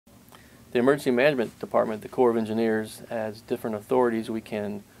The Emergency Management Department, the Corps of Engineers, has different authorities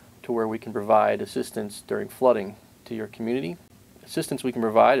to where we can provide assistance during flooding to your community. Assistance we can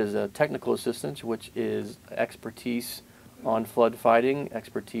provide is a technical assistance, which is expertise on flood fighting,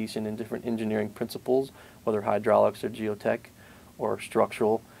 expertise in different engineering principles, whether hydraulics or geotech or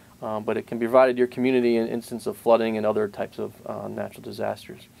structural, but it can be provided to your community in instance of flooding and other types of natural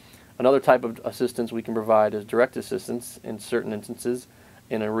disasters. Another type of assistance we can provide is direct assistance. In certain instances,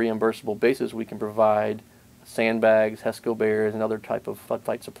 in a reimbursable basis, we can provide sandbags, HESCO bears, and other type of flood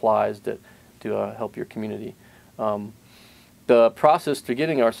fight supplies to help your community. The process to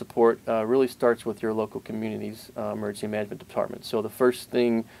getting our support really starts with your local community's emergency management department. So the first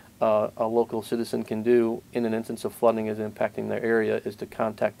thing a local citizen can do in an instance of flooding is impacting their area is to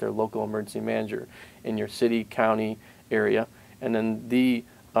contact their local emergency manager in your city, county area, and then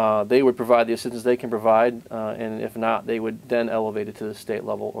they would provide the assistance they can provide, and if not, they would then elevate it to the state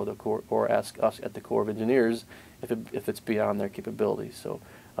level or the Corps, or ask us at the Corps of Engineers if it's beyond their capabilities. So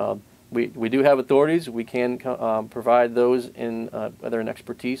we do have authorities. We can provide those in whether in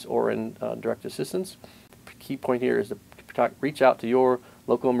expertise or in direct assistance. The key point here is to reach out to your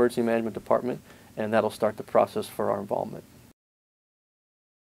local emergency management department, and that'll start the process for our involvement.